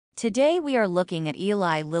Today we are looking at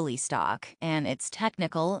Eli Lilly stock and its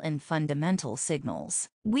technical and fundamental signals.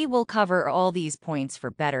 We will cover all these points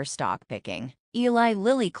for better stock picking. Eli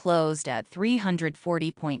Lilly closed at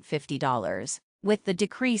 $340.50, with the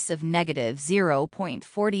decrease of negative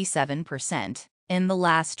 0.47% in the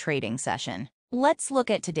last trading session. Let's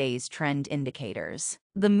look at today's trend indicators.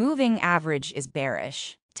 The moving average is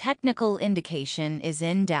bearish. Technical indication is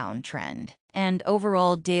in downtrend, and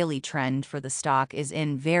overall daily trend for the stock is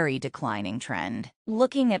in very declining trend.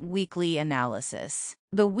 Looking at weekly analysis,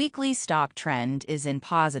 the weekly stock trend is in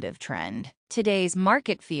positive trend. Today's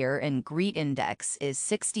market fear and greed index is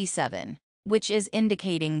 67, which is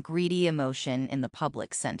indicating greedy emotion in the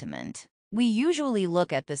public sentiment. We usually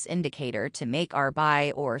look at this indicator to make our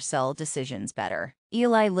buy or sell decisions better.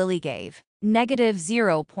 Eli Lilly gave negative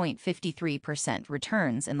 0.53%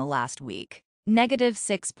 returns in the last week, negative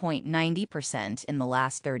 6.90% in the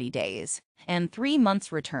last 30 days, and 3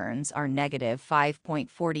 months returns are negative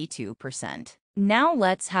 5.42%. Now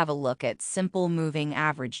let's have a look at simple moving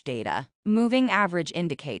average data. Moving average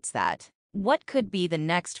indicates that what could be the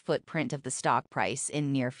next footprint of the stock price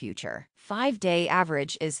in near future. 5-day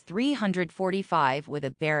average is 345 with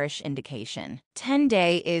a bearish indication.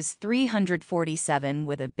 10-day is 347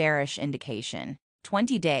 with a bearish indication.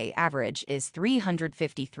 20-day average is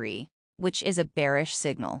 353, which is a bearish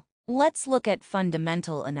signal. Let's look at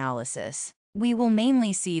fundamental analysis. We will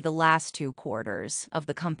mainly see the last 2 quarters of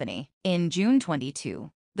the company. In June 22,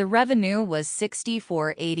 the revenue was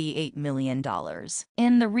 $64.88 million.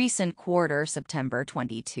 In the recent quarter, September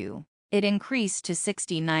 22, it increased to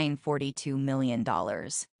 $69.42 million.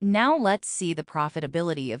 Now let's see the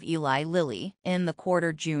profitability of Eli Lilly in the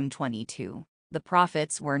quarter June 22. The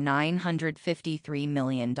profits were $953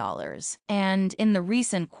 million. And in the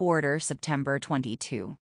recent quarter, September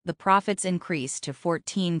 22, the profits increased to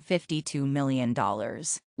 $14.52 million.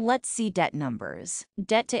 Let's see debt numbers.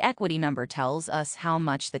 Debt to equity number tells us how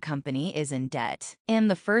much the company is in debt. In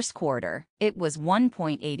the first quarter, it was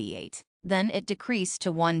 1.88. Then it decreased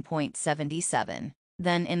to 1.77.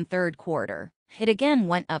 Then in third quarter, it again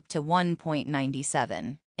went up to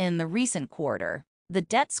 1.97. In the recent quarter, the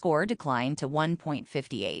debt score declined to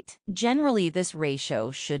 1.58. Generally, this ratio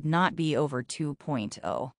should not be over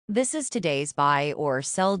 2.0. This is today's buy or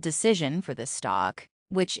sell decision for this stock,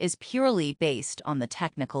 which is purely based on the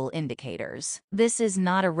technical indicators. This is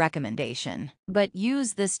not a recommendation, but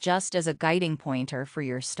use this just as a guiding pointer for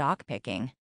your stock picking.